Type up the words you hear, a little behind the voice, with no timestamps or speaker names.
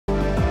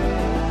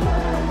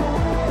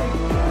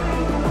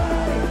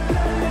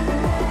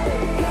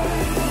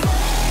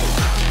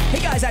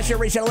here,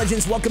 Raid Shadow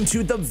Legends. Welcome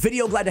to the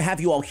video. Glad to have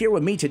you all here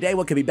with me today.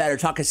 What could be better?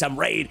 Talking some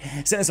raid,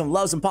 sending some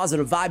love, some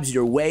positive vibes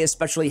your way,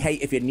 especially, hey,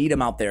 if you need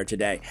them out there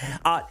today.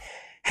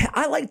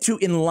 I like to,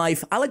 in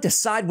life, I like to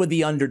side with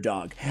the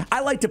underdog.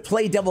 I like to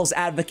play devil's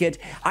advocate.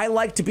 I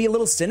like to be a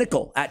little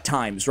cynical at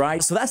times,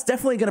 right? So that's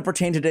definitely going to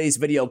pertain to today's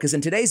video, because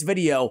in today's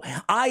video,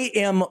 I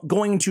am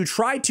going to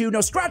try to,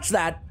 no, scratch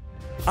that,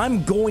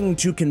 I'm going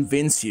to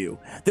convince you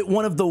that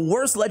one of the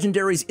worst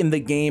legendaries in the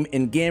game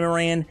in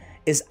Gamuran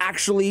is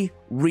actually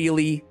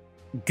really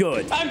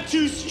good. I'm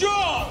too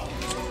strong!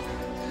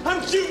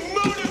 I'm too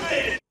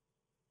motivated!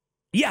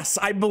 Yes,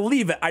 I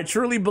believe it. I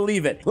truly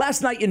believe it.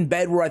 Last night in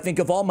bed where I think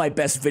of all my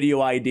best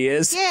video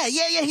ideas. Yeah,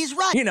 he's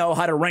right. You know,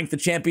 how to rank the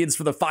champions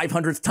for the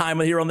 500th time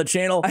here on the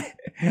channel.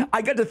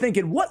 I got to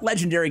thinking, what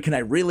legendary can I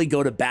really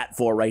go to bat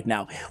for right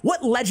now?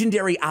 What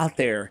legendary out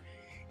there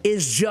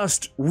is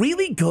just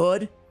really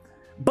good,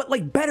 but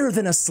like better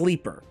than a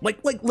sleeper,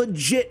 like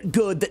legit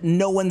good that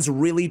no one's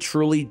really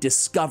truly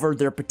discovered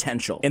their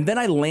potential? And then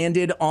I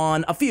landed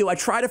on a few. I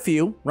tried a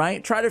few,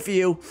 right? Tried a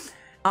few.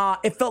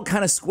 It felt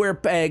kind of square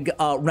peg,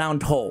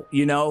 round hole,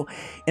 you know,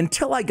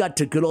 until I got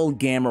to good old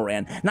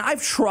Gamuran. Now,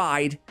 I've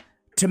tried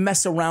to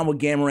mess around with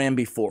Gamuran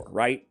before,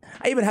 right?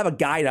 I even have a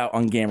guide out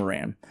on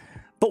Gamuran.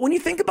 But when you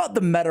think about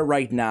the meta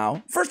right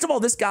now, first of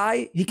all, this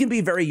guy, he can be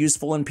very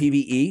useful in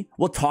PvE.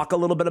 We'll talk a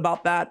little bit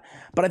about that.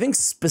 But I think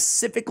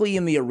specifically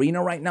in the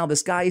arena right now,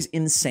 this guy is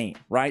insane,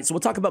 right? So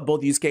we'll talk about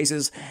both use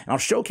cases, and I'll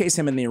showcase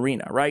him in the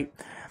arena, right?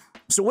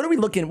 So what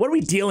are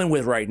we dealing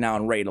with right now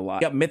in Raid a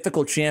lot? We got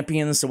mythical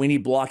champions, so we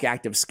need block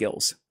active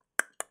skills.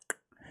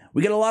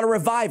 We get a lot of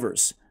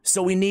revivers,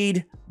 so we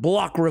need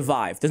block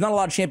revive. There's not a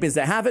lot of champions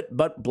that have it,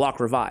 but block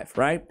revive,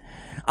 right?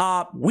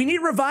 We need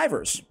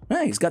revivers.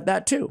 Hey, he's got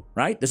that too,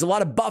 right? There's a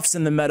lot of buffs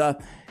in the meta.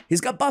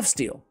 He's got buff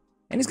steal,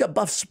 and he's got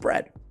buff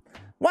spread.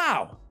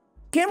 Wow,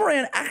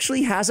 Gamuran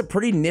actually has a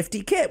pretty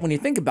nifty kit when you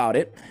think about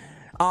it.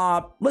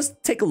 Let's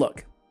take a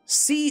look.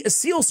 See a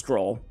seal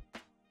scroll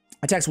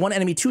attacks one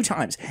enemy 2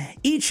 times.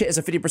 Each hit is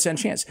a 50%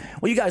 chance.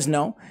 Well, you guys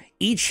know,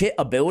 each hit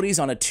abilities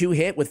on a 2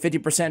 hit with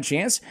 50%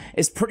 chance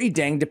is pretty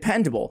dang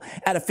dependable.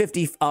 At a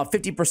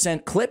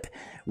 50% clip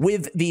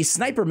with the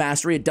sniper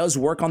mastery, it does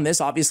work on this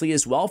obviously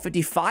as well.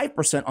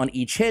 55% on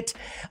each hit.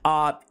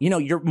 You know,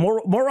 you're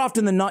more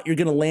often than not, you're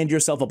going to land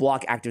yourself a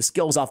block active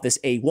skills off this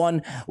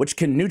A1, which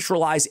can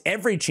neutralize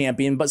every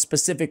champion, but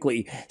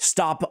specifically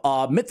stop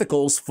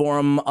mythicals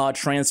from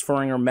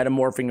transferring or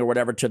metamorphing or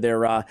whatever to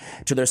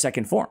their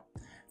second form.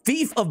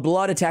 Thief of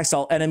Blood attacks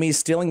all enemies,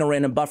 stealing a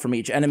random buff from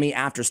each enemy.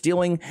 After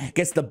stealing,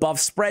 gets the buff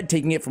spread,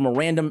 taking it from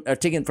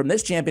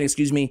this champion,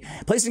 excuse me,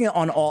 placing it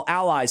on all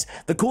allies.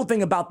 The cool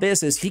thing about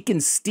this is he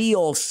can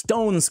steal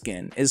Stone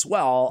Skin as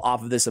well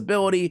off of this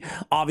ability.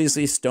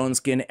 Obviously, Stone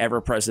Skin ever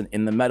present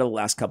in the meta the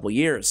last couple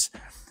years.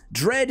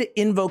 Dread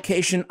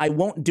Invocation, I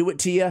won't do it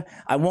to you.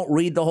 I won't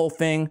read the whole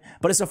thing,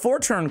 but it's a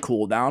 4-turn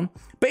cooldown.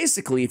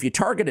 Basically, if you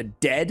target a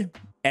dead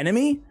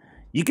enemy,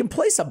 you can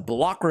place a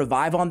block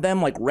revive on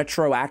them like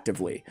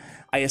retroactively.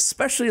 I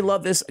especially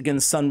love this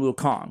against Sun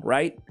Wukong,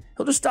 right?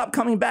 He'll just stop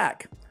coming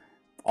back.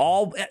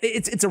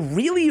 It's a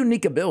really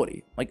unique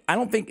ability. Like, I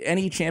don't think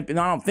any champion,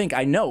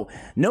 I know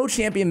no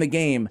champion in the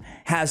game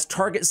has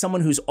target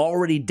someone who's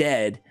already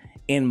dead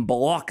and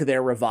block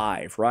their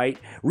revive, right?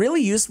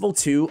 Really useful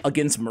too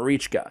against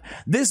Marichka.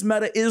 This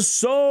meta is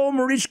so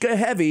Marichka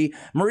heavy.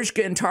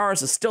 Marichka and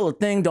Taurus is still a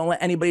thing. Don't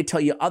let anybody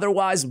tell you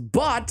otherwise,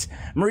 but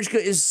Marichka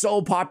is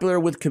so popular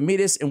with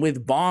Cometus and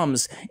with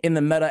bombs in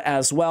the meta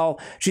as well.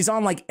 She's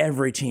on like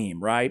every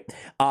team, right?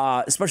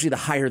 Especially the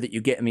higher that you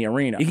get in the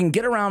arena. You can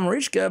get around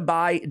Marichka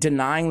by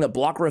denying the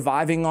block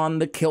reviving on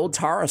the killed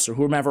Taurus or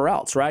whomever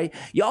else, right?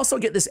 You also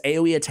get this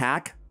AoE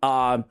attack,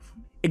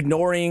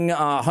 ignoring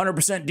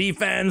 100%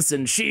 defense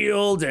and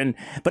shield,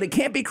 but it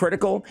can't be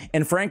critical.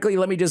 And frankly,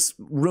 let me just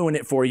ruin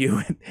it for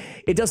you.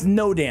 It does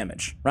no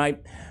damage,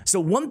 right? So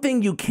one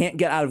thing you can't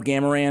get out of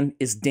Gamuran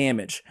is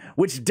damage,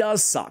 which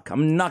does suck.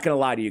 I'm not gonna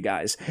lie to you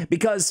guys,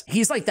 because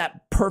he's like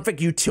that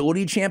perfect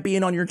utility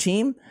champion on your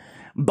team,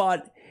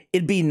 but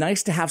it'd be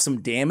nice to have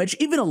some damage,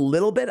 even a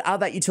little bit out of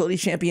that utility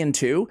champion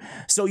too.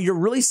 So you're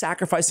really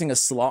sacrificing a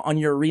slot on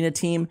your arena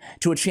team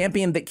to a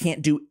champion that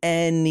can't do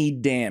any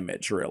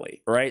damage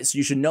really, right? So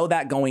you should know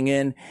that going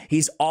in.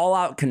 He's all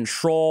out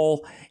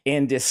control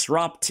and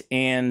disrupt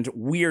and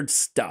weird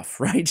stuff,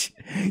 right?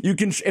 You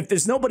can, if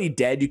there's nobody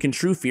dead, you can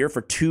True Fear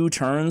for 2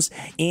 turns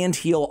and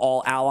heal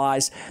all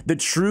allies. The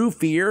True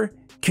Fear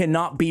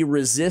cannot be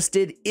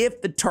resisted if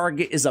the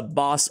target is a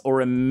boss or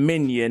a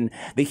minion.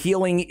 The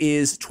healing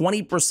is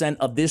 20%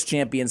 of this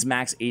champion's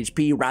max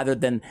HP rather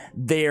than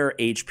their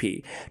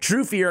HP.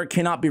 True Fear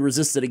cannot be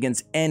resisted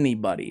against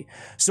anybody.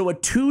 So a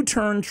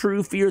 2-turn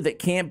True Fear that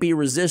can't be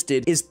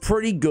resisted is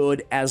pretty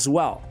good as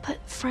well.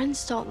 But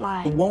friends don't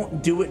lie. I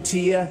won't do it to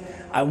you.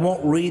 I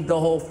won't read the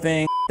whole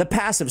thing. The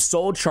passive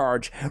Soul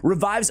Charge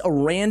revives a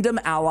random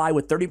ally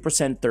with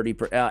 30%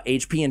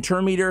 HP and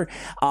turn meter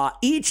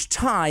each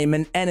time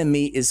an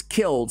enemy is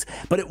killed,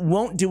 but it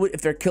won't do it if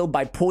they're killed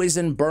by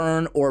poison,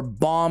 burn, or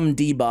bomb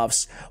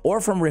debuffs,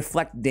 or from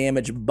reflect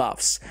damage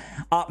buffs.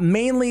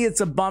 Mainly, it's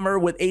a bummer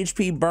with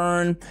HP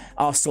burn,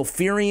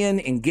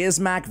 Sulfurion and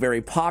Gizmak,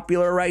 very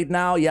popular right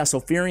now. Yeah,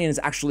 Sulfurion is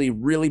actually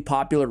really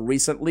popular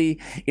recently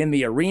in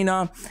the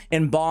arena.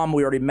 In bomb,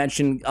 we already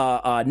mentioned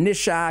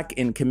Nishak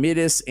and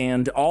Comidus,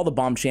 and all the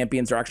bomb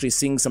champions are actually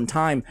seeing some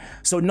time.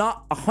 So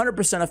not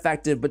 100%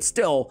 effective, but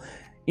still,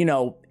 you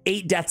know,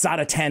 8 deaths out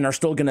of 10 are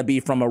still going to be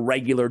from a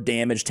regular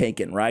damage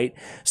taken, right?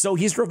 So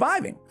he's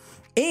reviving.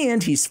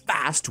 And he's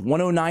fast,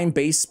 109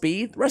 base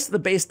speed. The rest of the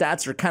base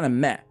stats are kind of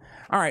meh.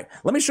 All right,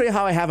 let me show you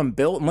how I have him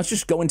built, and let's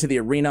just go into the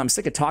arena. I'm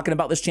sick of talking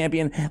about this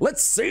champion.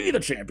 Let's see the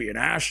champion,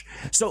 Ash.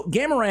 So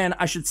Gamuran,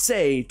 I should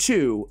say,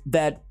 too,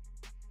 that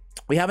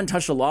we haven't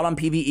touched a lot on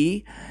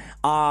PvE.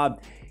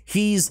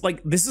 He's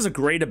like, this is a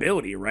great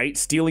ability, right?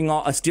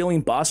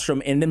 Stealing buffs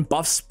from, and then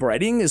buff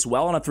spreading as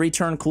well on a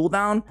 3-turn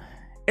cooldown.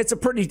 It's a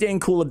pretty dang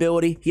cool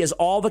ability. He has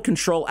all the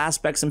control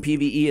aspects in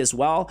PvE as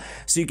well,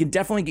 so you can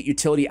definitely get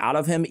utility out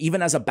of him,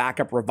 even as a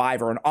backup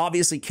reviver. And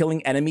obviously,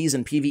 killing enemies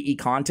in PvE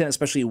content,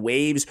 especially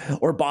waves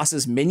or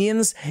bosses'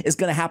 minions, is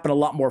going to happen a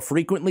lot more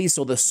frequently.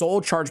 So the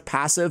Soul Charge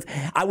passive,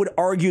 I would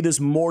argue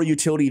there's more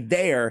utility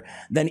there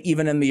than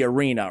even in the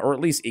arena, or at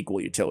least equal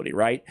utility,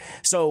 right?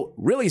 So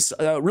really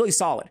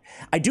solid.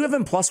 I do have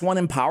him +1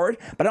 empowered,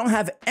 but I don't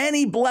have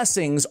any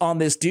blessings on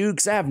this dude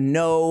because I have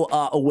no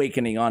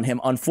awakening on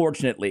him,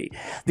 unfortunately.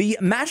 The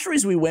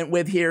masteries we went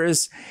with here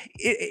is,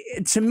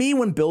 to me,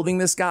 when building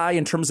this guy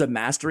in terms of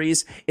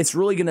masteries, it's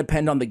really going to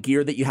depend on the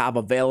gear that you have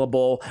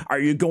available. Are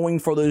you going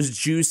for those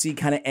juicy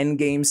kind of end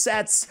game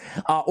sets,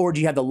 or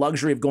do you have the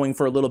luxury of going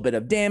for a little bit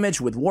of damage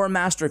with War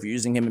Master if you're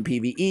using him in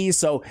PvE?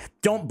 So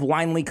don't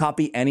blindly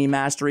copy any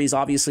masteries,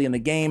 obviously, in the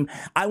game.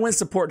 I went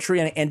support tree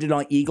and I ended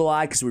on Eagle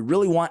Eye because we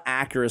really want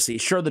accuracy.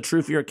 Sure, the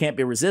True Fear can't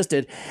be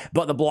resisted,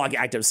 but the block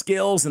active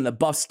skills and the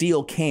buff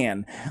steal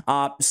can.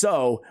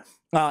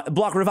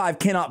 Block revive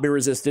cannot be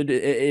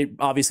resisted.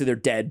 Obviously, they're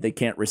dead. They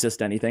can't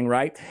resist anything,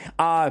 right?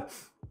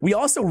 We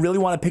also really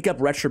want to pick up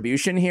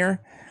retribution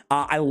here.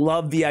 I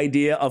love the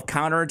idea of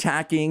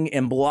counterattacking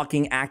and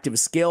blocking active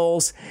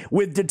skills.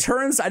 With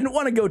deterrence, I didn't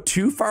want to go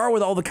too far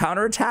with all the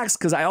counterattacks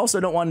because I also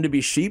don't want them to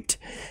be sheeped.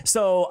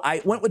 So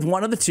I went with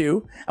one of the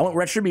two. I went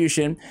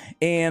retribution.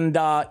 And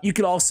you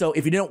could also,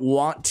 if you didn't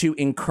want to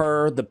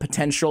incur the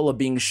potential of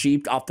being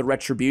sheeped off the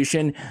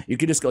retribution, you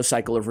could just go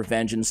Cycle of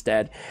Revenge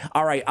instead.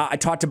 All right, I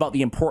talked about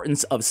the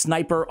importance of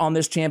Sniper on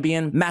this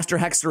champion. Master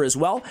Hexer as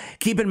well.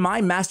 Keep in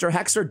mind, Master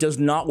Hexer does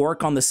not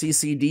work on the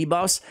CC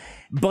debuffs,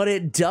 but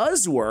it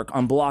does work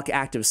on block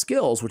active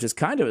skills, which is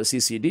kind of a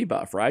CC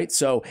debuff, right?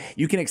 So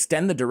you can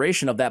extend the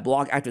duration of that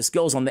block active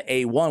skills on the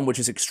A1, which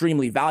is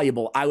extremely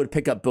valuable. I would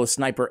pick up both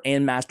Sniper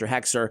and Master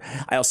Hexer.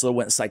 I also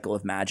went Cycle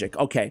of Magic.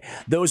 Okay,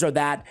 those are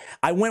that.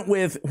 I went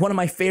with one of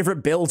my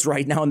favorite builds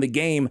right now in the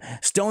game,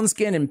 Stone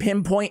Skin and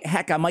Pinpoint.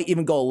 Heck, I might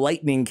even go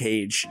Lightning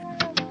Cage,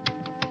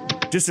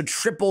 just to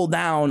triple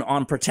down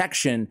on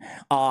protection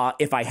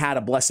if I had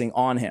a blessing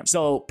on him.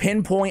 So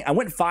Pinpoint, I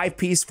went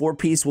 5-piece,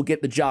 4-piece will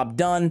get the job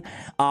done.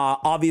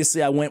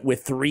 Obviously, I went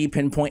with 3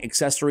 Pinpoint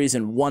accessories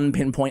and 1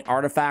 Pinpoint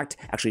artifact,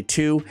 actually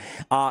 2.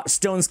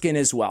 Stone Skin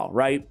as well,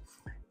 right?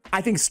 I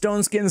think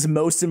Stone Skin's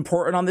most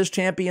important on this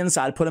champion,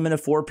 so I'd put him in a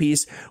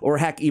 4-piece, or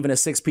heck, even a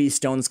 6-piece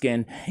Stone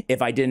Skin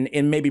if I didn't,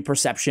 and maybe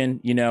Perception,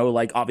 you know,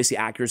 like obviously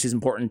accuracy is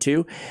important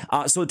too.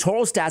 So the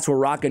total stats we're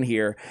rocking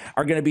here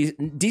are going to be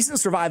decent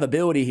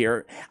survivability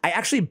here. I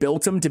actually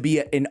built him to be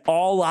an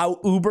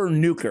all-out uber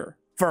nuker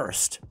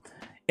first.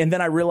 And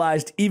then I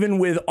realized even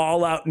with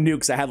all-out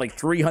nukes, I had like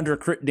 300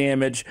 crit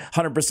damage,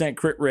 100%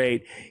 crit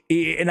rate,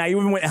 and I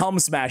even went Helm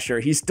Smasher.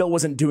 He still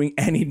wasn't doing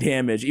any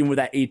damage, even with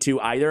that A2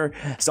 either.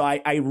 So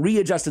I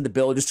readjusted the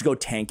build just to go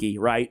tanky,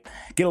 right?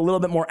 Get a little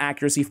bit more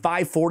accuracy.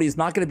 540 is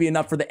not going to be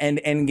enough for the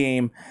end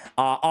game.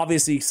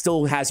 Obviously,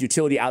 still has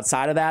utility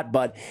outside of that,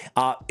 but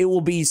it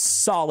will be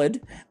solid.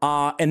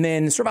 And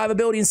then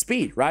survivability and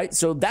speed, right?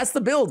 So that's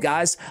the build,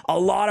 guys. A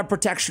lot of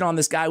protection on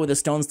this guy with the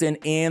Stone Skin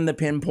and the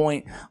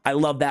Pinpoint. I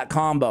love that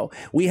combo.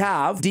 We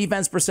have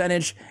defense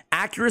percentage,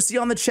 accuracy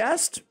on the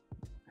chest,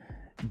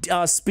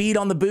 speed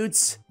on the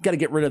boots. Got to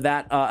get rid of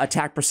that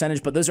attack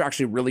percentage, but those are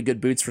actually really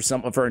good boots for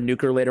a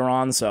nuker later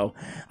on, so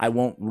I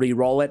won't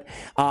re-roll it.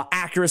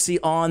 Accuracy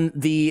on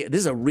this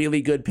is a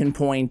really good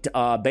Pinpoint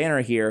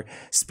banner here.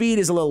 Speed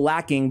is a little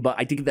lacking, but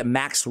I did get the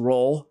max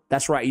roll.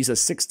 That's right, I used a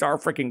 6-star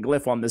freaking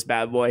glyph on this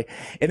bad boy.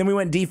 And then we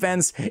went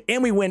defense,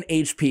 and we went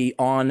HP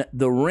on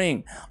the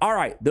ring. All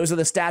right, those are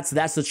the stats.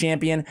 That's the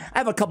champion. I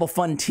have a couple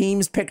fun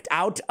teams picked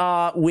out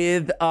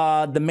with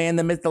the man,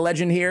 the myth, the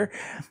legend here.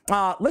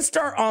 Let's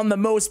start on the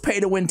most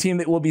pay-to-win team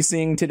that we'll be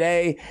seeing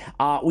today.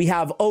 We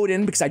have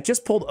Odin, because I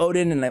just pulled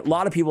Odin, and a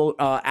lot of people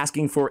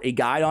asking for a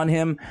guide on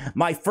him.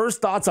 My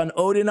first thoughts on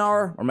Odin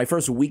are, or my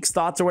first week's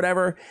thoughts or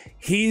whatever,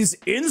 he's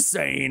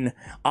insane.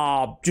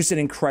 Just an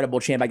incredible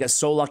champ. I got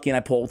so lucky and I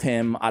pulled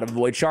him out of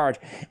Void Charge,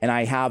 and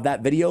I have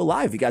that video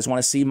live if you guys want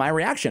to see my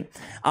reaction.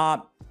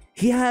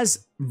 He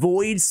has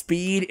Void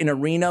speed in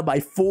Arena by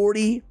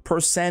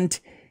 40%.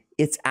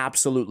 It's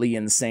absolutely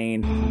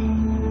insane.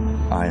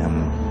 I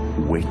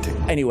am waiting.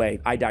 Anyway,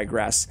 I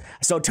digress.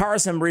 So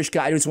Taurus and Marishka,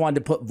 I just wanted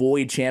to put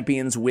Void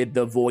champions with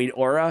the Void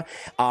aura.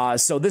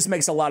 So this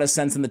makes a lot of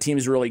sense, and the team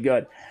is really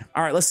good.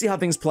 All right, let's see how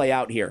things play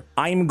out here.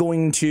 I'm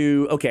going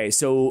to, okay,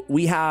 so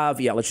we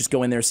have, yeah, let's just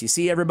go in there,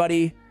 CC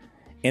everybody.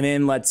 And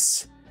then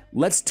let's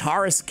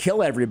Taurus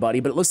kill everybody,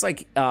 but it looks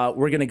like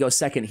we're going to go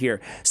second here.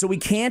 So we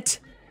can't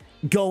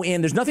go in.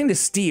 There's nothing to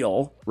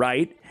steal,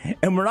 right?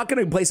 And we're not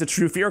going to place a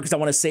True Fear because I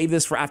want to save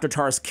this for after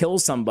Taurus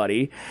kills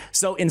somebody.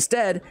 So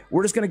instead,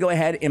 we're just going to go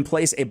ahead and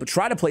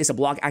try to place a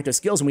block active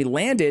skills, and we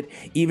land it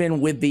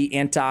even with the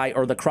anti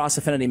or the cross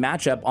affinity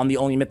matchup on the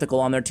only mythical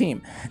on their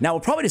team. Now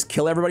we'll probably just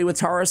kill everybody with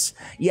Taurus.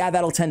 Yeah,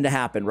 that'll tend to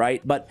happen,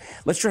 right? But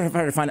let's try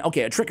to find,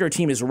 okay, a trickier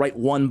team is right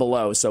one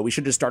below, so we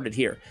should just start it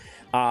here.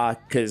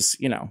 Because,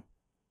 you know,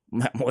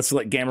 let's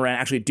let Gamuran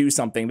actually do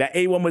something. That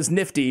A1 was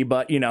nifty,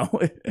 but, you know,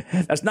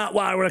 that's not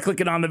why we're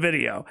clicking on the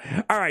video.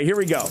 All right, here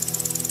we go.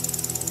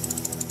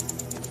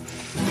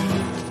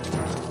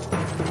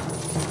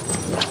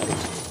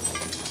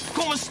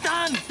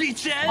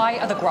 Why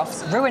are the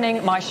Gruffs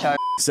ruining my show?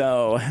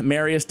 So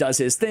Marius does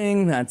his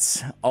thing.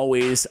 That's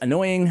always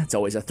annoying. It's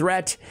always a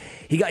threat.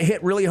 He got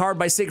hit really hard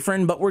by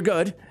Siegfried, but we're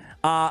good.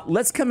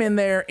 Let's come in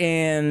there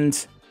and...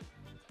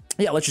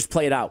 yeah, let's just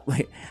play it out.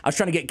 I was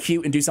trying to get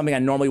cute and do something I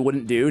normally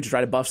wouldn't do to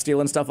try to buff steal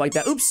and stuff like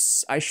that.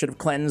 Oops, I should have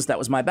cleansed. That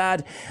was my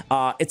bad.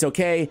 It's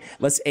okay.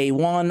 Let's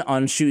A1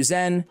 on Shu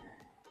Zhen.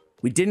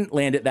 We didn't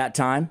land it that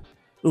time.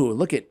 Ooh,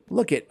 look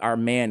at our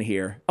man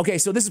here. Okay,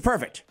 so this is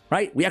perfect,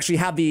 right? We actually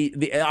have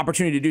the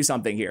opportunity to do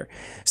something here.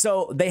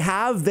 So they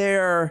have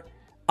their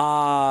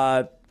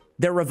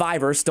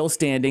reviver still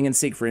standing in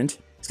Siegfried.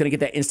 It's gonna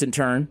get that instant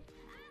turn.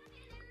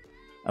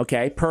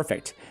 Okay,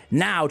 perfect.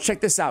 Now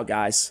check this out,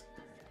 guys.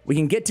 We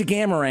can get to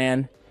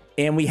Gamuran,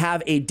 and we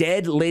have a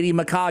dead Lady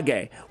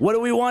Mikage. What do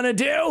we want to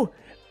do?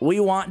 We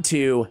want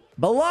to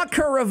block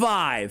her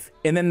revive,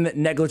 and then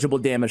negligible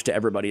damage to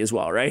everybody as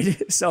well,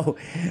 right? So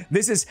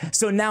this is,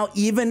 so now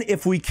even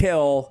if we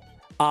kill,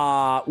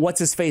 what's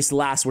his face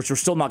last, which we're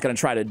still not going to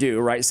try to do,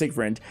 right,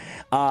 Siegfried?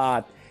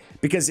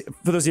 Because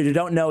for those of you who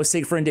don't know,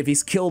 Siegfried, if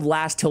he's killed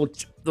last, he'll,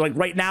 like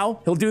right now,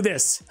 he'll do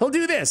this. He'll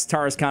do this.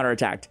 Taurus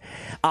counterattacked.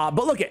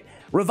 But look at,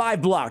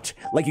 revive blocked,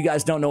 like you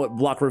guys don't know what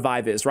block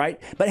revive is, right?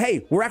 But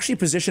hey, we're actually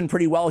positioned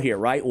pretty well here,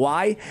 right?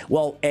 Why?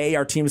 Well, A,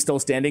 our team's still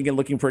standing and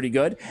looking pretty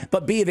good,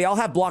 but B, they all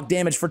have block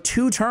damage for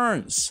 2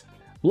 turns.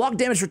 Block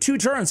damage for 2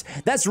 turns.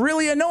 That's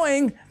really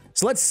annoying,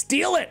 so let's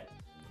steal it.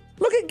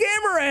 Look at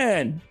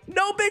Gamuran.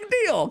 No big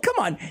deal. Come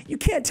on, you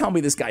can't tell me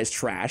this guy's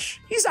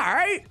trash. He's all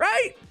right,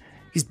 right?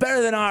 He's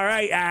better than all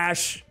right,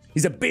 Ash.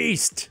 He's a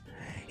beast.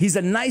 He's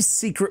a nice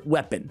secret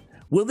weapon.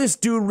 Will this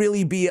dude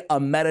really be a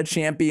meta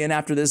champion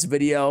after this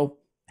video?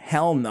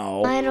 Hell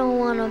no. I don't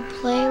want to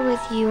play with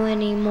you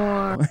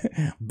anymore.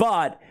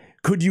 But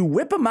could you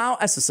whip him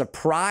out as a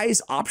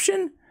surprise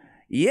option?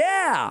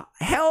 Yeah,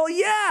 hell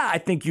yeah,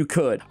 I think you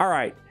could. All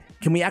right,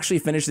 can we actually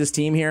finish this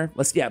team here?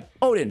 Let's, yeah,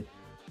 Odin,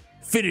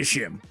 finish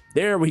him.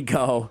 There we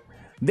go.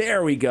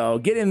 There we go.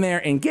 Get in there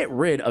and get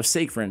rid of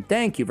Siegfried.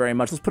 Thank you very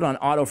much. Let's put on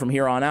auto from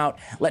here on out.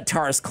 Let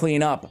Taurus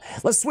clean up.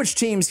 Let's switch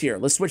teams here.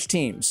 Let's switch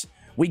teams.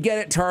 We get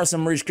it, Taurus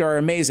and Marishka are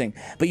amazing,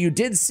 but you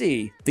did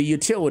see the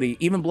utility,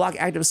 even block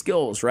active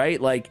skills, right?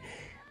 Like,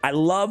 I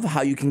love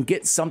how you can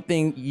get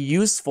something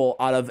useful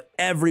out of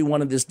every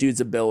one of this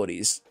dude's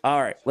abilities. All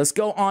right, let's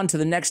go on to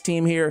the next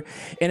team here,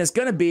 and it's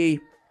gonna be,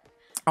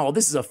 oh,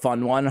 this is a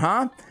fun one,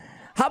 huh?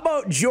 How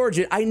about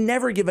Georgia? I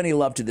never give any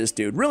love to this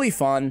dude. Really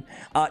fun.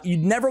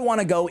 You'd never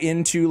want to go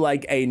into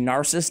like a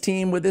Narcissus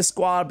team with this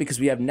squad because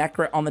we have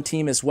Necret on the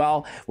team as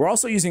well. We're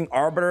also using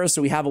Arbiter,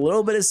 so we have a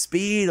little bit of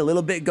speed, a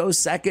little bit goes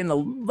second,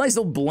 a nice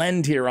little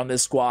blend here on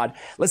this squad.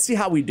 Let's see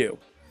how we do.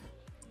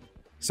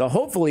 So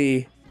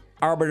hopefully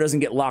Arbiter doesn't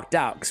get locked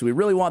out because we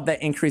really want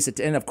that increase at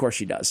 10. And of course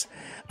she does.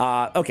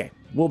 Okay,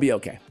 we'll be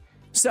okay.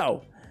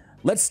 So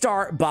let's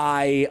start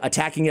by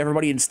attacking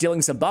everybody and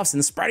stealing some buffs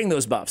and spreading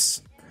those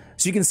buffs.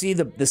 So you can see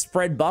the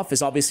spread buff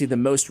is obviously the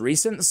most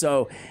recent.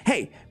 So,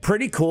 hey,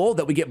 pretty cool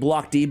that we get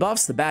block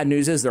debuffs. The bad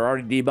news is they're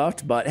already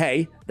debuffed, but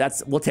hey,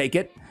 we'll take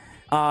it.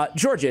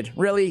 Georgid,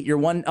 really? You're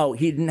one, oh,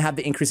 he didn't have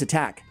the increased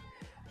attack.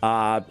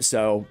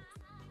 So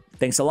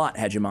thanks a lot,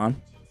 Hegemon.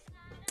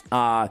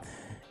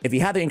 If he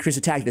had the increased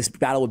attack, this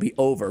battle would be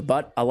over,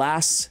 but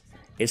alas,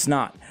 it's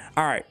not.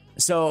 All right,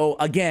 so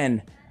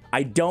again,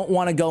 I don't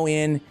want to go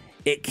in.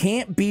 It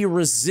can't be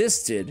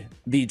resisted,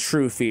 the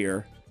True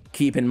Fear,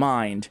 keep in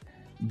mind,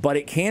 but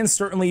it can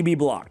certainly be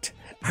blocked.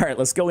 All right,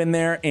 let's go in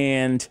there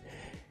and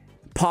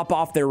pop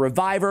off their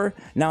Reviver.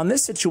 Now, in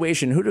this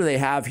situation, who do they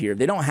have here?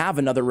 They don't have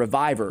another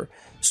Reviver,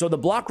 so the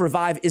block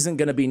revive isn't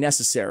going to be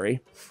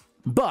necessary,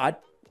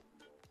 but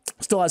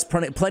Still has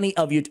plenty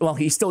of you. Well,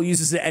 he still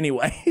uses it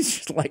anyway.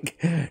 She's like,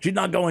 she's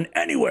not going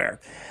anywhere.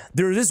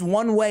 There is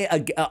one way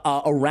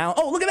around.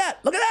 Oh, look at that.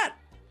 Look at that.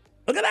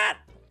 Look at that.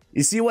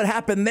 You see what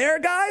happened there,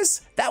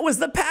 guys? That was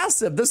the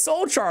passive, the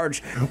soul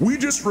charge. We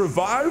just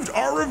revived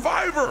our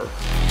reviver.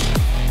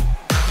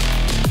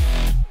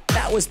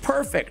 That was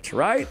perfect,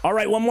 right? All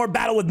right, one more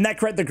battle with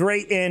Nekret the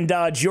Great and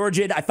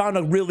Georgid. I found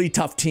a really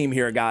tough team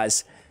here,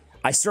 guys.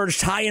 I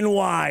searched high and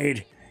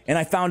wide, and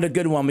I found a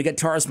good one. We got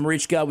Taurus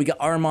Marichka, we got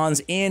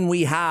Armans, and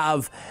we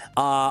have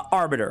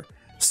Arbiter.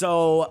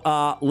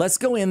 So let's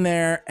go in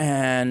there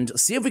and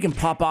see if we can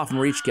pop off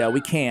Marichka.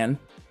 We can.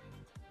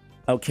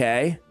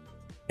 Okay.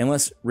 And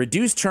let's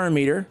reduce turn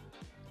meter.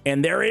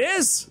 And there it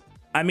is.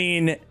 I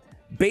mean,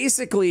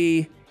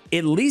 basically,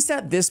 at least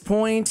at this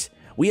point,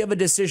 we have a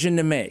decision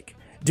to make.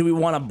 Do we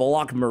want to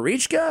block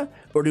Marichka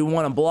or do we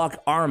want to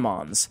block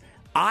Armans?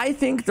 I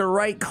think the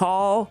right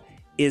call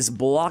is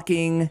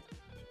blocking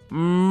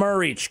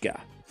Marichka.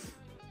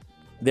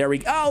 There we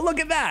go. Oh, look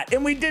at that.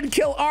 And we did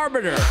kill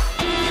Arbiter.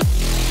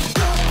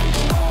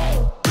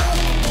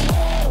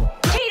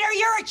 Cheater,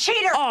 you're a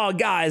cheater. Oh,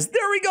 guys,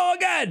 there we go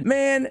again.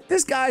 Man,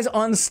 this guy's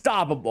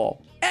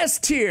unstoppable. S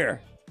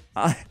tier.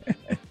 I'm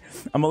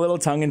a little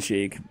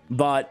tongue-in-cheek,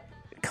 but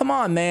come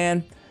on,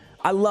 man.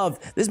 This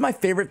is my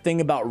favorite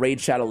thing about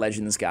Raid Shadow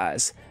Legends,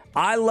 guys.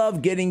 I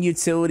love getting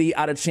utility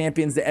out of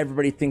champions that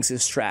everybody thinks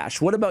is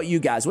trash. What about you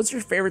guys? What's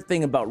your favorite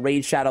thing about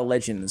Raid Shadow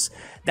Legends?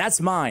 That's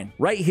mine,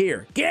 right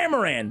here.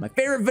 Gamuran, my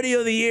favorite video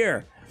of the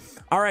year.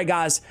 All right,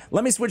 guys,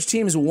 let me switch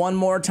teams one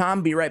more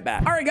time. Be right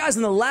back. All right, guys,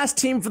 and the last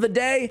team for the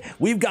day,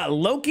 we've got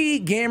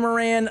Loki,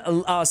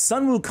 Gamuran,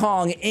 Sun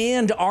Wukong,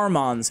 and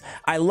Armans.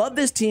 I love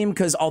this team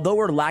because although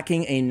we're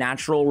lacking a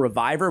natural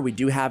reviver, we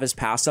do have his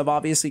passive,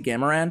 obviously,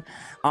 Gamuran.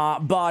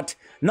 But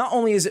not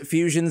only is it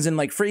fusions and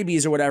like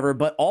freebies or whatever,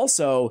 but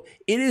also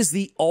it is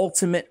the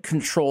ultimate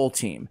control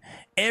team.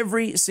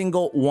 Every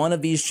single one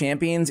of these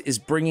champions is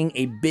bringing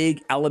a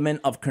big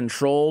element of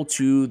control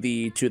to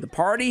the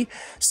party.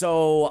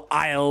 So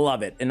I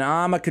love it. And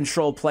I'm a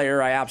control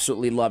player. I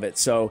absolutely love it.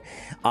 So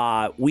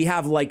we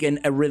have like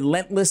a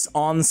relentless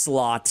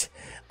onslaught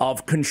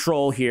of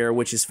control here,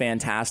 which is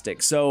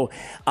fantastic. So,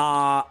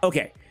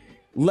 okay.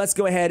 Let's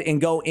go ahead and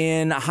go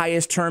in.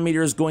 Highest turn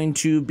meter is going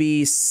to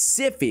be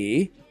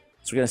Siffy.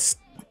 So we're going to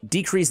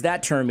decrease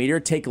that turn meter,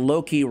 take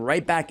Loki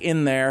right back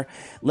in there.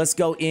 Let's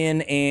go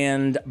in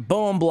and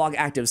boom, block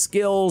active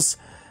skills.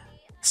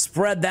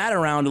 Spread that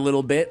around a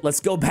little bit. Let's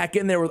go back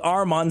in there with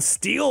Armand,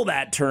 steal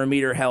that turn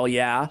meter, hell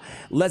yeah.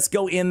 Let's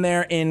go in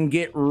there and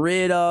get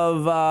rid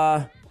of,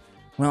 well,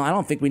 I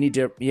don't think we need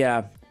to,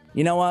 yeah.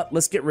 You know what?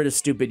 Let's get rid of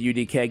stupid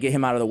UDK, get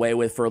him out of the way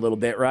with for a little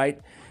bit, right?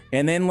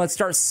 And then let's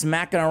start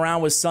smacking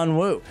around with Sun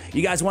Wu.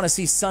 You guys want to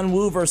see Sun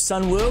Wu versus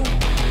Sun Wu?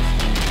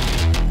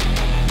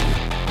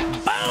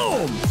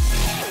 Boom!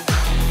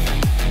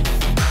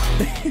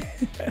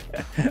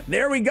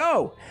 There we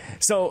go.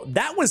 So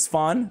that was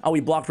fun. Oh, we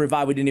blocked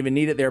revive. We didn't even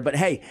need it there. But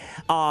hey,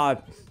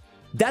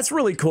 that's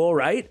really cool,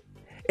 right?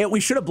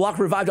 We should have blocked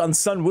revived on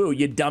Sun Wu,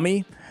 you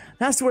dummy.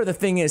 That's where the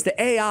thing is. The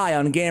AI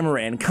on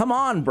Gamuran. Come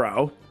on,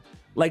 bro.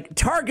 Like,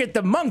 target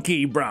the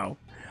monkey, bro.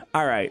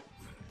 All right.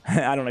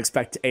 I don't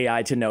expect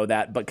AI to know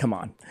that, but come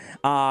on.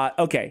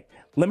 Okay,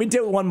 let me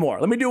do one more.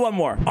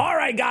 All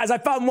right, guys, I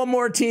found one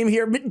more team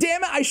here, but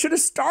damn it, I should have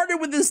started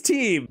with this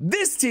team.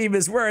 This team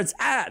is where it's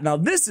at. Now,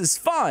 this is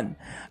fun.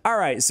 All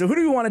right, so who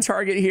do we want to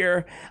target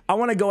here? I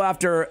want to go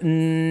after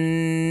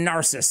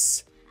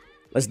Narcissus.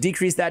 Let's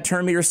decrease that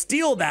turn meter,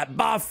 steal that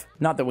buff.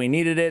 Not that we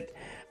needed it.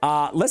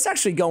 Let's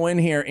actually go in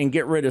here and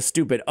get rid of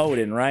stupid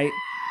Odin, right?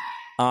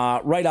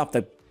 Right off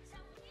the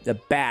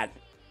bat.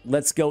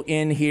 Let's go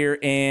in here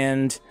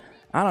and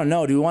I don't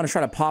know. Do we want to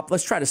try to pop?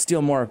 Let's try to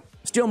steal more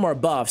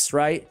buffs,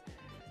 right?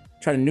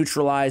 Try to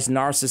neutralize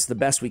Narcissus the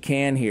best we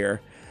can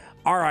here.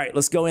 All right,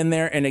 let's go in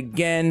there. And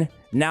again,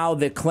 now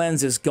the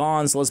cleanse is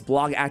gone. So let's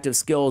block active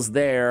skills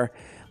there.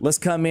 Let's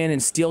come in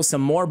and steal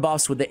some more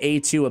buffs with the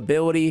A2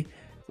 ability.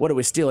 What do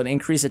we steal? An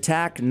increased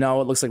attack?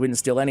 No, it looks like we didn't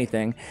steal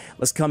anything.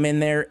 Let's come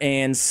in there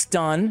and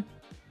stun.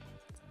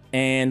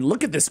 And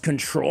look at this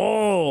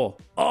control.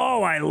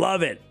 Oh, I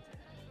love it.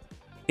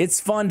 It's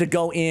fun to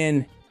go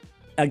in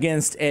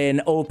against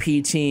an OP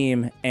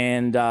team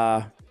and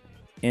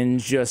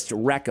just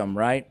wreck them,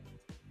 right?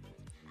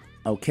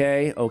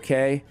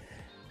 Okay.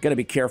 Gotta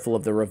be careful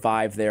of the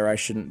revive there. I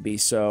shouldn't be.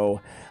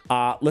 So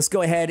let's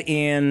go ahead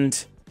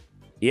and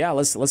yeah,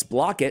 let's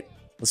block it.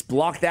 Let's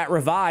block that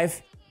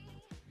revive.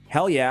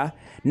 Hell yeah.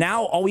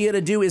 Now all we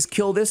gotta do is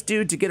kill this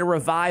dude to get a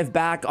revive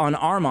back on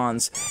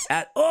Armans.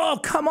 Oh,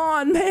 come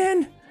on,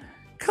 man.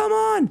 Come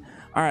on.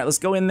 All right, let's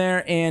go in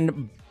there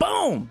and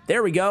boom.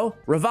 There we go.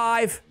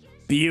 Revive.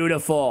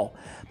 Beautiful.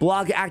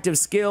 Block active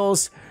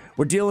skills.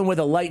 We're dealing with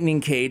a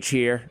lightning cage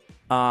here.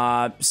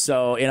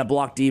 So in a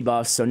block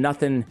debuff. So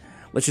nothing.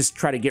 Let's just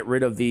try to get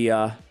rid of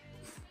the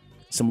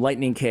some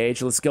lightning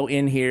cage. Let's go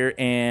in here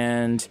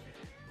and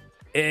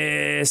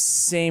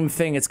same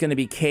thing. It's going to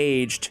be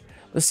caged.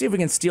 Let's see if we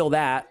can steal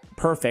that.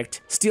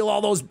 Perfect. Steal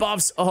all those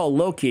buffs. Oh,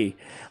 Loki.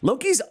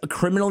 Loki's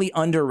criminally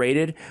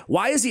underrated.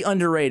 Why is he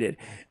underrated?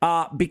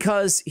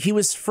 Because he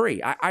was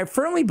free. I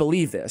firmly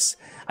believe this.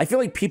 I feel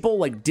like people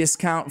like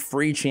discount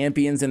free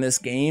champions in this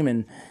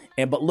game,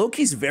 but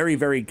Loki's very,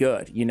 very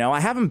good. You know, I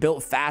have him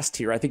built fast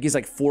here. I think he's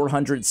like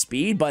 400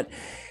 speed, but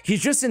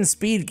he's just in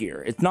speed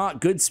gear. It's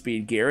not good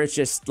speed gear. It's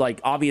just like,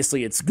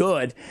 obviously it's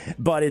good,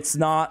 but it's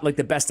not like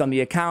the best on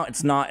the account.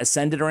 It's not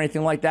ascended or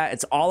anything like that.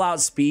 It's all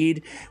out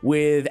speed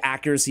with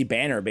accuracy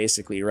banner,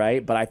 basically,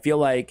 right? But I feel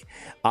like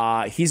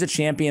he's a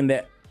champion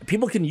that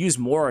people can use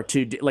more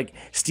to, like,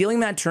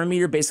 stealing that turn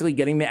meter, basically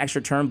getting the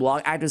extra turn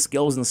block, active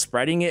skills, and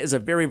spreading it is a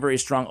very, very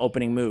strong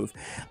opening move.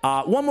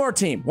 One more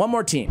team.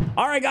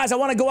 All right, guys, I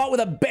want to go out with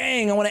a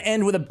bang. I want to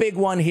end with a big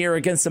one here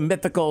against some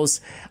mythicals.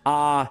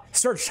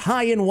 Searched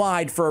high and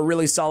wide for a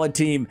really solid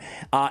team,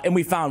 and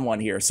we found one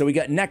here. So we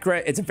got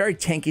Necret. It's a very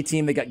tanky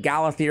team. They got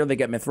Galathyr, they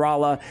got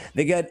Mithrala,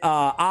 they got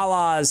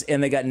Alaz,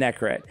 and they got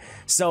Necret.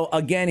 So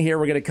again, here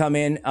we're going to come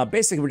in.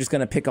 Basically, we're just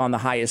going to pick on the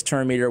highest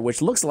turn meter,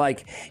 which looks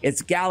like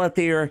it's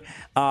Galathyr.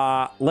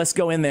 Let's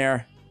go in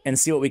there and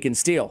see what we can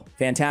steal.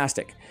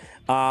 Fantastic.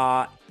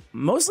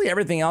 Mostly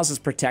everything else is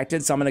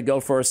protected, so I'm going to go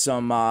for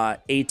some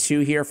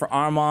A2 here for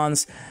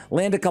Armons,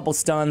 land a couple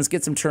stuns,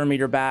 get some turn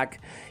meter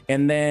back,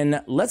 and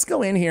then let's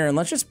go in here and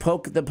let's just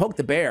poke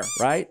the bear,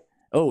 right?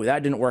 Oh,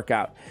 that didn't work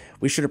out.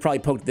 We should have probably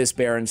poked this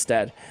bear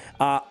instead.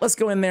 Let's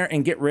go in there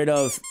and get rid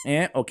of...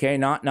 okay,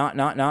 not.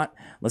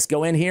 Let's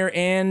go in here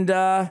and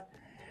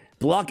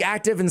block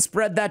active and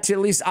spread that to at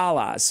least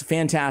Alaz.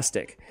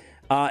 Fantastic.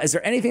 Is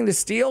there anything to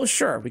steal?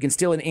 Sure, we can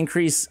steal and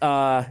increase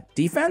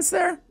defense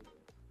there.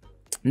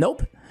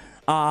 Nope.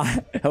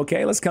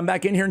 Okay, let's come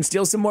back in here and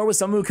steal some more with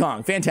some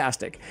Wukong.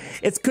 Fantastic.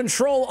 It's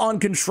control on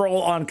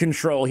control on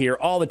control here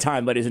all the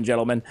time, ladies and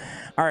gentlemen.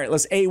 All right,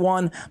 let's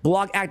A1,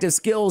 block active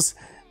skills.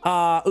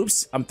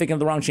 Oops, I'm thinking of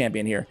the wrong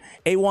champion here.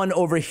 A1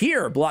 over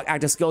here, block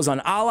active skills on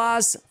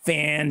Alaz.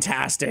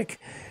 Fantastic.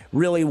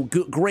 Really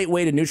great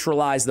way to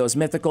neutralize those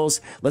mythicals.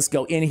 Let's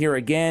go in here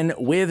again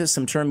with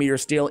some turn meter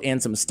steal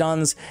and some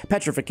stuns.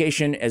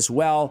 Petrification as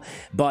well.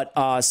 But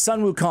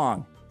Sun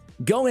Wukong,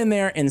 go in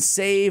there and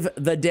save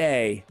the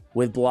day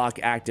with block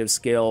active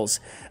skills.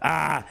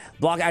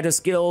 Block active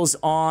skills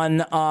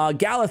on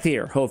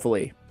Galathyr,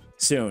 hopefully,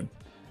 soon.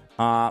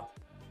 The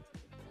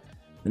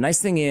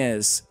nice thing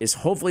is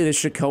hopefully this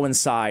should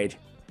coincide.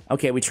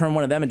 Okay, we turn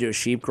one of them into a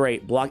sheep.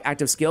 Great. Block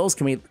active skills.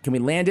 Can we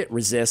land it?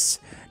 Resists.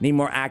 Need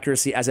more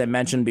accuracy, as I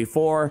mentioned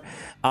before.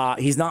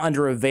 He's not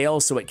under a veil,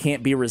 so it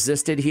can't be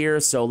resisted here.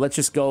 So let's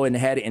just go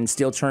ahead and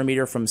steal turn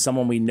meter from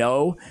someone we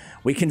know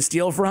we can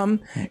steal from.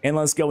 And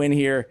let's go in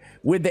here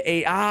with the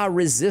A.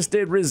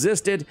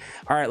 Resisted.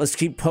 All right, let's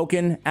keep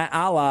poking at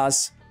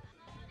Alaz.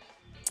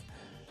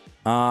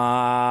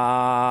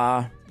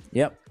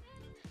 Yep.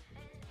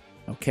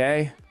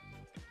 Okay.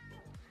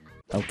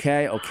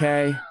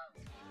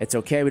 It's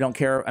okay. We don't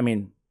care. I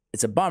mean,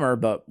 it's a bummer,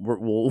 but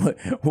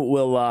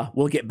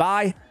we'll get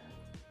by.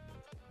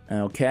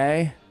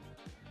 Okay.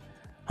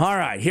 All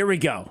right, here we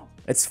go.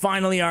 It's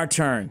finally our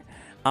turn.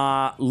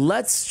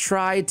 Let's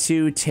try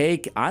to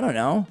take, I don't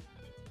know.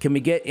 Can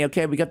we get,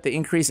 okay, we got the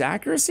increased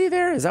accuracy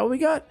there. Is that what we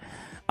got?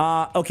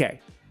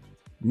 Okay.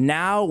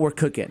 Now we're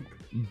cooking.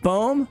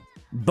 Boom,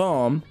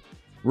 boom,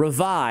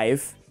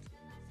 revive.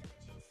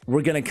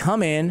 We're going to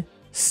come in,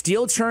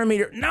 steal turn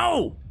meter.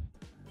 No!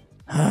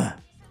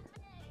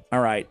 All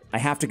right, I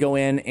have to go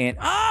in and...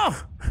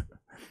 Oh!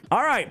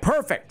 All right,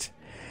 perfect.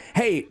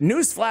 Hey,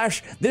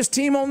 newsflash, this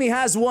team only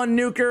has one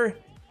nuker.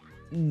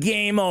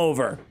 Game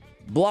over.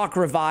 Block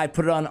revive,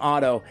 put it on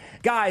auto.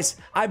 Guys,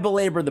 I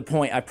belabored the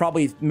point. I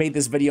probably made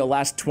this video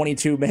last 20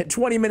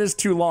 minutes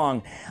too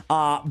long.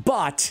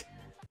 But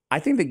I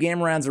think the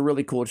Gamuran's a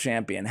really cool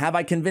champion. Have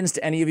I convinced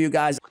any of you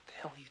guys? What the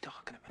hell are you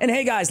talking about? And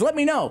hey guys, let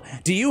me know.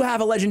 Do you have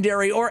a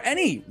legendary or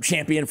any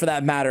champion for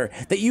that matter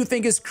that you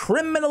think is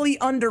criminally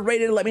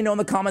underrated? Let me know in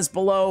the comments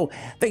below.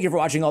 Thank you for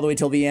watching all the way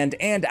till the end.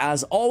 And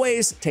as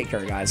always, take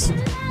care, guys.